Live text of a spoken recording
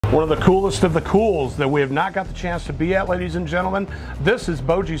One of the coolest of the cools that we have not got the chance to be at, ladies and gentlemen. This is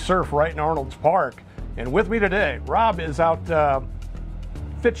BOJI Surf right in Arnold's Park. And with me today, Rob is out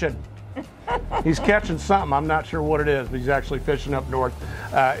fishing. He's catching something. I'm not sure what it is, but he's actually fishing up north.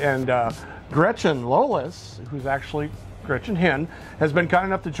 And Gretchen Lolis, who's actually Gretchen Hinn, has been kind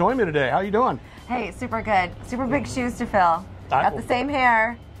enough to join me today. How you doing? Hey, super good. Super big shoes to fill. Got the same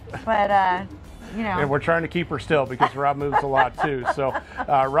hair, but you know. And we're trying to keep her still because Rob moves a lot too. So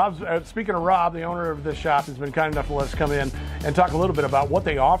Rob's, speaking of Rob, the owner of this shop, has been kind enough to let us come in and talk a little bit about what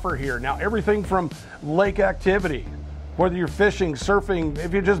they offer here. Now, everything from lake activity, whether you're fishing, surfing,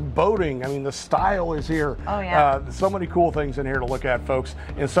 if you're just boating, I mean, the style is here. Oh, yeah. So many cool things in here to look at, folks,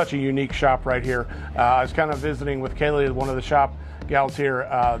 in such a unique shop right here. I was kind of visiting with Kaylee, one of the shop gals here.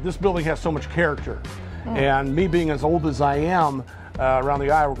 This building has so much character. And me being as old as I am, around the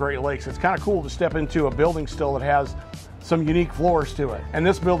Iowa Great Lakes, it's kind of cool to step into a building still that has some unique floors to it. And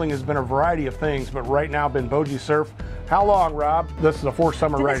this building has been a variety of things, but right now been BOJI Surf. How long, Rob? This is the fourth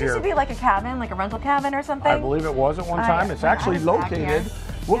summer right here. This used to be like a cabin, like a rental cabin or something? I believe it was at one time. It's actually located.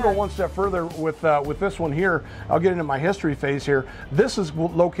 We'll go one step further with this one here. I'll get into my history phase here. This is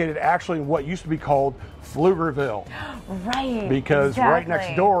located actually in what used to be called Pflugerville. Right. Because right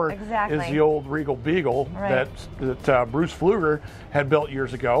next door is the old Regal Beagle that Bruce Pfluger had built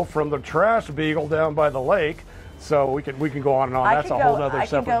years ago from the trash beagle down by the lake. So we can go on and on. That's a whole other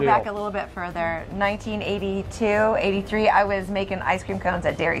separate deal. I can go back a little bit further. 1982, 83, I was making ice cream cones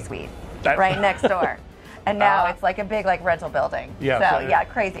at Dairy Sweet right next door. And now it's like a big rental building. Yeah, so yeah,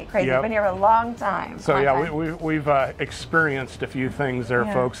 crazy. Yep. We've been here a long time. So we've experienced a few things there,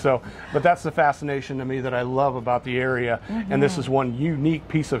 folks. So, but that's the fascination to me that I love about the area. And this is one unique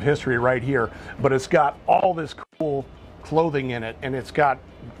piece of history right here. But it's got all this cool clothing in it, and it's got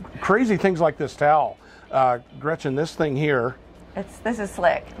crazy things like this towel. Gretchen, this thing here. This is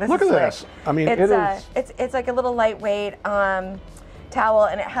slick. Look at this. I mean, it's like a little lightweight towel,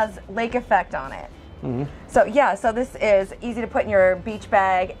 and it has lake effect on it. So yeah, so this is easy to put in your beach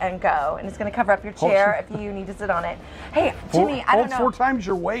bag and go, and it's going to cover up your chair if you need to sit on it. Hey, Jimmy, I don't know. 4 times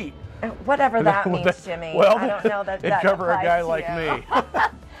your weight. Whatever that means, Jimmy. Well, I don't know that it'd cover a guy like me.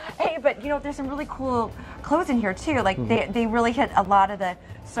 Hey, but you know, there's some really cool clothes in here too. Like they really hit a lot of the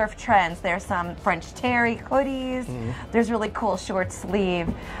surf trends. There's some French terry hoodies. There's really cool short sleeve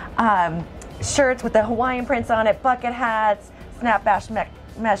shirts with the Hawaiian prints on it, bucket hats, snapback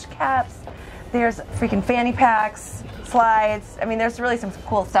mesh caps. There's freaking fanny packs, slides. I mean, there's really some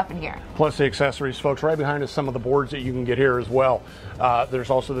cool stuff in here. Plus the accessories, folks. Right behind us, some of the boards that you can get here as well. There's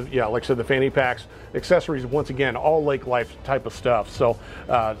also like I said, the fanny packs, accessories. Once again, all lake life type of stuff. So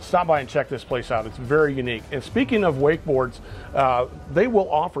stop by and check this place out. It's very unique. And speaking of wakeboards, they will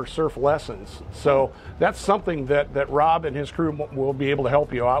offer surf lessons. So that's something that Rob and his crew will be able to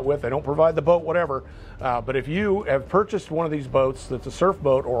help you out with. They don't provide the boat, whatever. But if you have purchased one of these boats that's a surf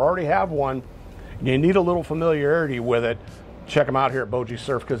boat or already have one, you need a little familiarity with it, check them out here at BOJI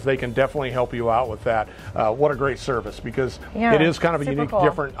Surf because they can definitely help you out with that. What a great service, because it is kind of a unique,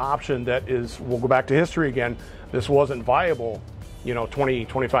 different option that is, we'll go back to history again, this wasn't viable, you know, 20,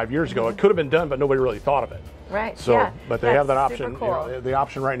 25 years ago. It could have been done, but nobody really thought of it. Right. So, but they have that option. Cool. You know, the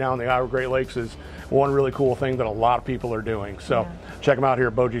option right now in the Iowa Great Lakes is one really cool thing that a lot of people are doing. So check them out here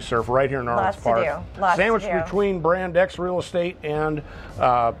at BOJI Surf right here in Arnold's Park. Sandwiched between Brand X Real Estate and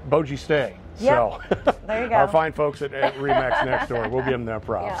BOJI Stay. So there you go. Our fine folks at Remax next door, we'll give them that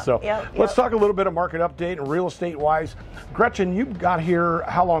props. Let's talk a little bit of market update and real estate wise. Gretchen, you got here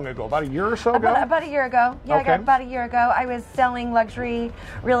how long ago? About a year or so ago? About a year ago. Yeah, I got about a year ago. I was selling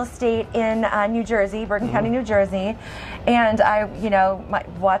real estate in New Jersey, Bergen County, New Jersey, and I,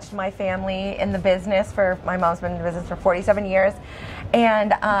 watched my family in the business my mom's been in the business for 47 years, and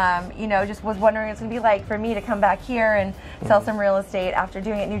just was wondering what it's gonna be like for me to come back here and sell some real estate after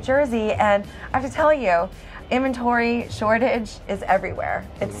doing it in New Jersey. And I have to tell you, inventory shortage is everywhere.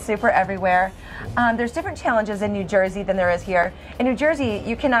 It's super everywhere. There's different challenges in New Jersey than there is here. In New Jersey,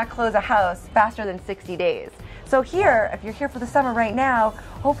 you cannot close a house faster than 60 days. So here, if you're here for the summer right now,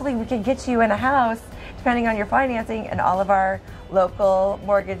 hopefully we can get you in a house, depending on your financing, and all of our local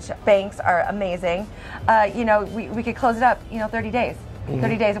mortgage banks are amazing. We could close it up, 30 days.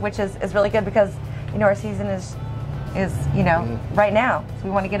 30 days, which is really good because, our season is right now. So we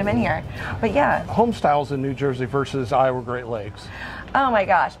want to get them in here. But yeah. Home styles in New Jersey versus Iowa Great Lakes. Oh my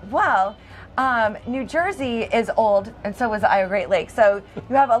gosh. Well, New Jersey is old, and so is Iowa Great Lakes. So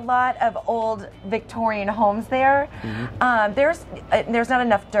you have a lot of old Victorian homes there. There's not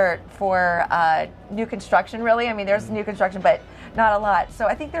enough dirt for new construction, really. I mean, there's new construction, but not a lot. So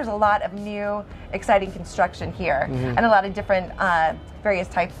I think there's a lot of new, exciting construction here, and a lot of different various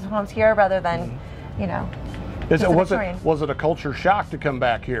types of homes here, rather than, you know. Was it a culture shock to come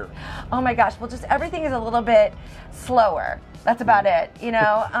back here? Oh my gosh! Well, just everything is a little bit slower. That's about it, you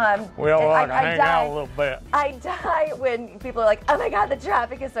know. We all want to hang out a little bit. I die when people are like, "Oh my God, the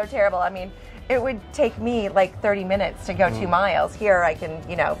traffic is so terrible." I mean, it would take me like 30 minutes to go 2 miles. Here, I can,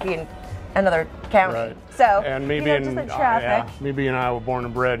 you know, be in another county. Right. So, and me being, just the traffic. me being Iowa born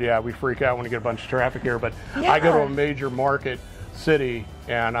and bred, we freak out when we get a bunch of traffic here. But I go to a major market city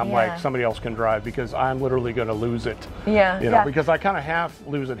and I'm like, somebody else can drive, because I'm literally going to lose it. You know, because I kind of half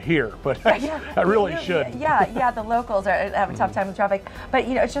lose it here, but I really should. The locals have a tough time with traffic. But,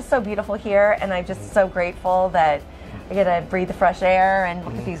 you know, it's just so beautiful here, and I'm just so grateful that I get to breathe the fresh air and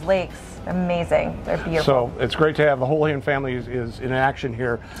look at these lakes. Amazing. They're beautiful. So it's great to have the whole Hinn family is in action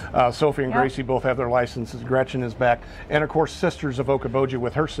here. Sophie and Gracie both have their licenses. Gretchen is back. And, of course, Sisters of Okoboji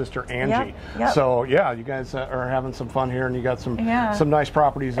with her sister, Angie. So, you guys are having some fun here, and you got some nice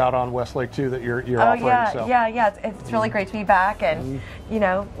properties out on Westlake, too, that you're offering. It's really great to be back. And, you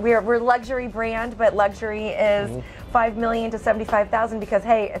know, we're luxury brand, but luxury is $5 million to $75,000 because,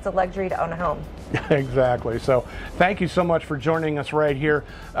 hey, it's a luxury to own a home. Exactly. So thank you so much for joining us right here.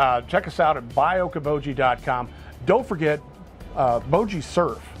 Check us out at buyokoboji.com. Don't forget BOJI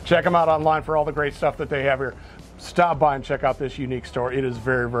Surf. Check them out online for all the great stuff that they have here. Stop by and check out this unique store. It is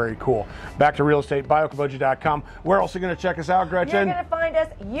very, very cool. Back to real estate, buyokoboji.com. Where else are you going to check us out, Gretchen? You're going to find us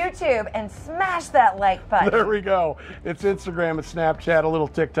YouTube and smash that like button. There we go. It's Instagram, it's Snapchat, a little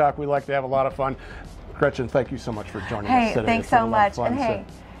TikTok. We like to have a lot of fun. Gretchen, thank you so much for joining us today. Hey, thanks so much. And hey,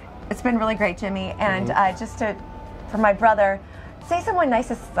 it's been really great, Jimmy. And for my brother, say something nice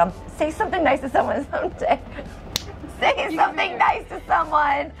to someone someday. Say something nice to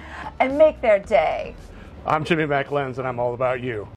someone and make their day. I'm Jimmy McLenz, and I'm all about you.